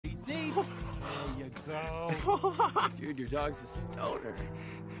No. Dude, your dog's a stoner.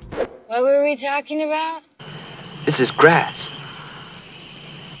 What were we talking about? This is grass.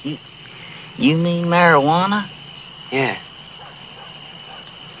 You mean marijuana? Yeah.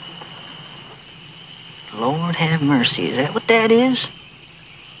 Lord have mercy, is that what that is?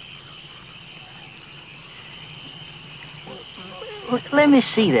 Let me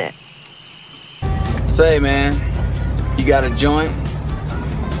see that. Say, man, you got a joint?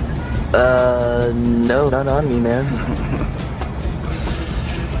 No, not on me, man.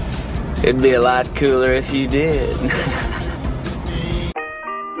 It'd be a lot cooler if you did.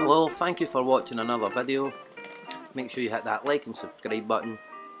 Hello, thank you for watching another video. Make sure you hit that like and subscribe button.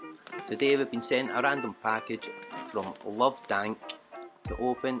 Today we've been sent a random package from Love Dank to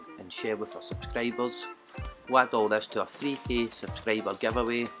open and share with our subscribers. We'll add all this to a 3K subscriber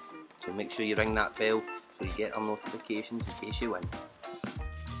giveaway, so make sure you ring that bell so you get our notifications in case you win.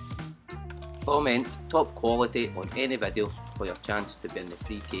 Comment top quality on any video for your chance to be in the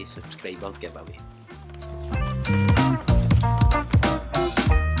 3K subscriber giveaway.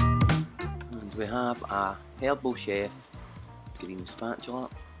 And we have a Herbal Chef green spatula,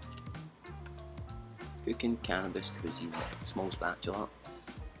 cooking cannabis cuisine small spatula.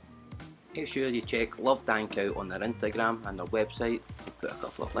 Make sure you check Love Dank out on their Instagram and their website. We'll put a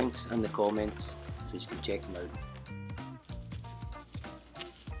couple of links in the comments so you can check them out.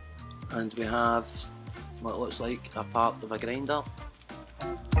 And we have what looks like a part of a grinder.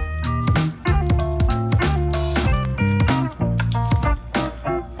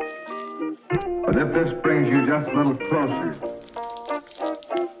 But if this brings you just a little closer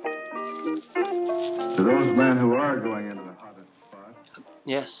to those men who are going into the hottest spot.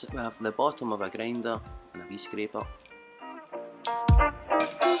 Yes, we have the bottom of a grinder and a wee scraper.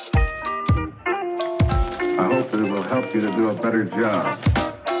 I hope that it will help you to do a better job.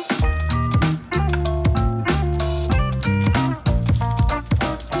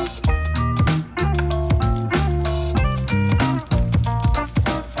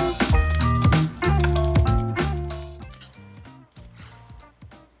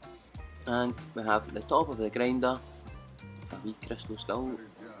 And we have the top of the grinder, a wee crystal skull,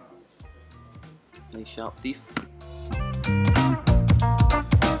 nice sharp teeth.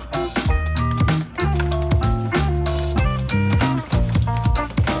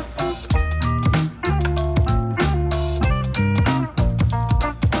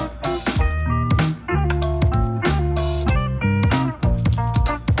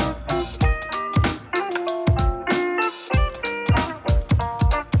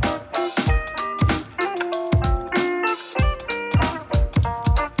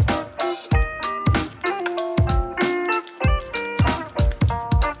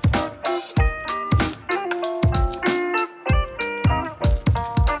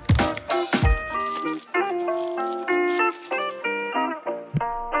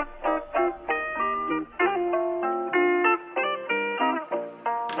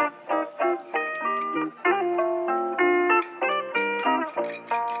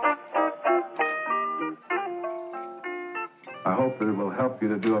 I hope that it will help you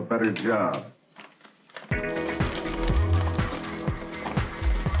to do a better job.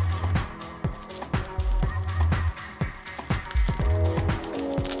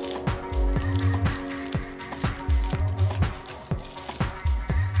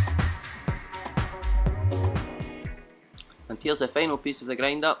 And here's the final piece of the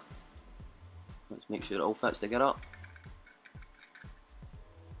grinder. Let's make sure it all fits together.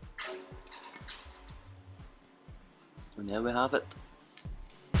 And there we have it.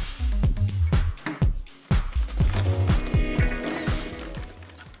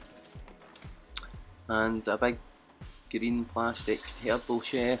 And a big green plastic Herbal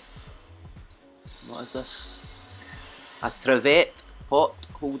Chef. What is this? A Trevette pot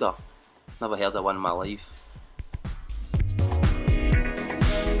holder. Never heard of one in my life.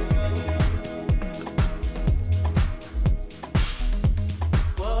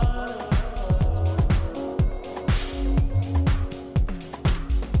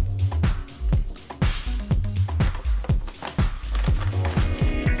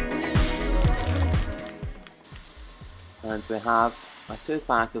 And we have a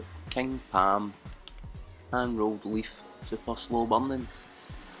 2-pack of King Palm hand rolled leaf super slow burning.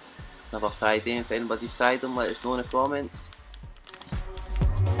 Never tried them. If anybody's tried them, let us know in the comments.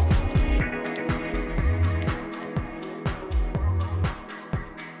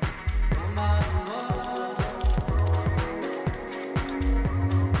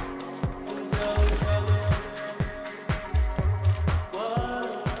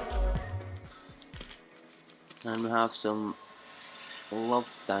 And we have some Love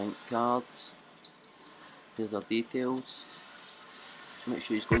Dank cards. Here's our details. Make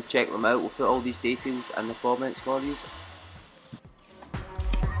sure you go and check them out. We'll put all these details in the comments for you.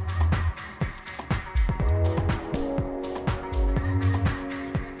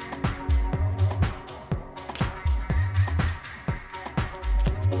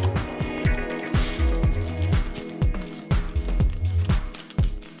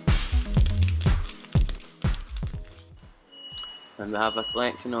 And we have a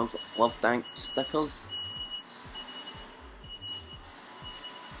collection of Love Dank stickers.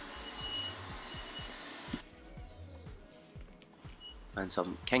 And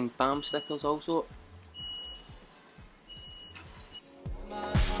some King Palm stickers also.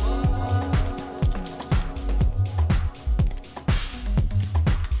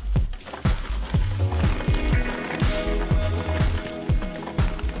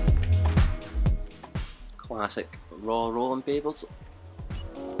 Classic raw rolling papers.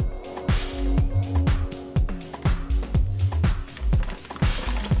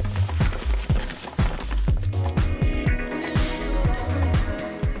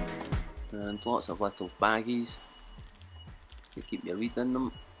 And lots of little baggies to keep your weed in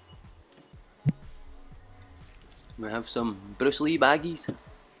them. We have some Bruce Lee baggies.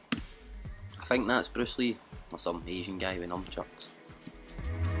 I think that's Bruce Lee, or some Asian guy with nunchucks.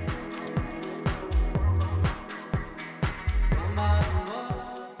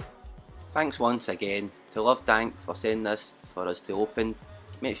 Thanks once again to Love Dank for sending this for us to open.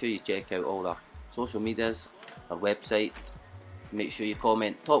 Make sure you check out all their social medias, their website. Make sure you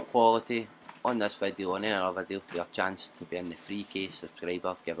comment top quality on this video and any other video for your chance to be in the free case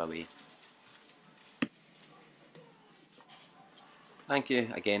subscriber giveaway. Thank you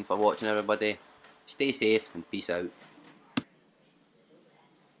again for watching, everybody. Stay safe and peace out.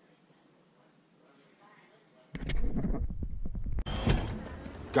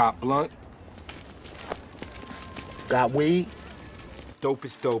 Got blunt. Got weed.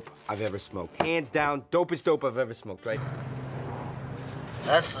 Dopest dope I've ever smoked. Hands down, dopest dope I've ever smoked, right?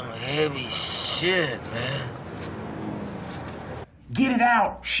 That's some heavy shit, man. Get it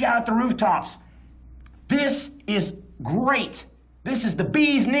out. Shout at the rooftops. This is great. This is the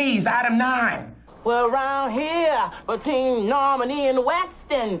bee's knees, item 9. Well, around here, between Normandy and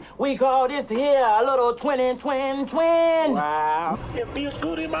Weston, we call this here a little twin. Wow. It feels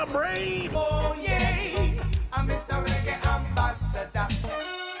good in my brain. Oh, yeah. I'm Mr. Reggae Ambassador.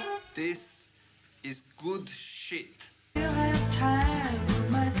 This is good shit. Still have time, we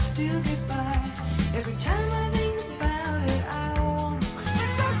might still get by. Every time I